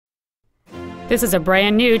This is a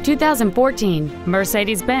brand new 2014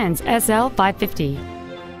 Mercedes-Benz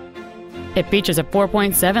SL550. It features a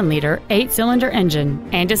 4.7-liter, 8-cylinder engine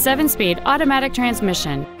and a 7-speed automatic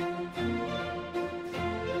transmission.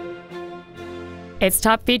 Its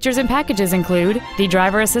top features and packages include the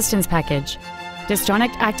driver assistance package,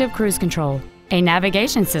 Distronic active cruise control, a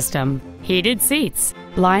navigation system, heated seats,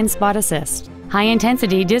 blind spot assist,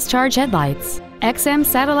 high-intensity discharge headlights, XM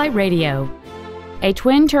satellite radio, a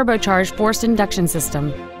twin turbocharged forced induction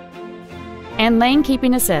system, and lane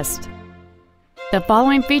keeping assist. The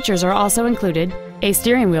following features are also included: a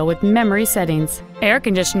steering wheel with memory settings, air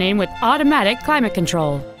conditioning with automatic climate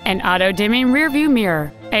control, an auto-dimming rear-view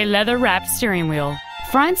mirror, a leather-wrapped steering wheel,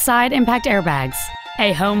 front side impact airbags,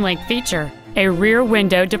 a home link feature, a rear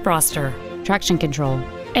window defroster, traction control,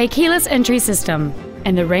 a keyless entry system,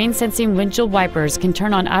 and the rain-sensing windshield wipers can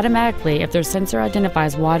turn on automatically if their sensor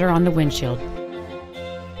identifies water on the windshield.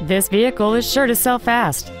 This vehicle is sure to sell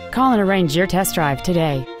fast. Call and arrange your test drive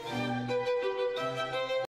today.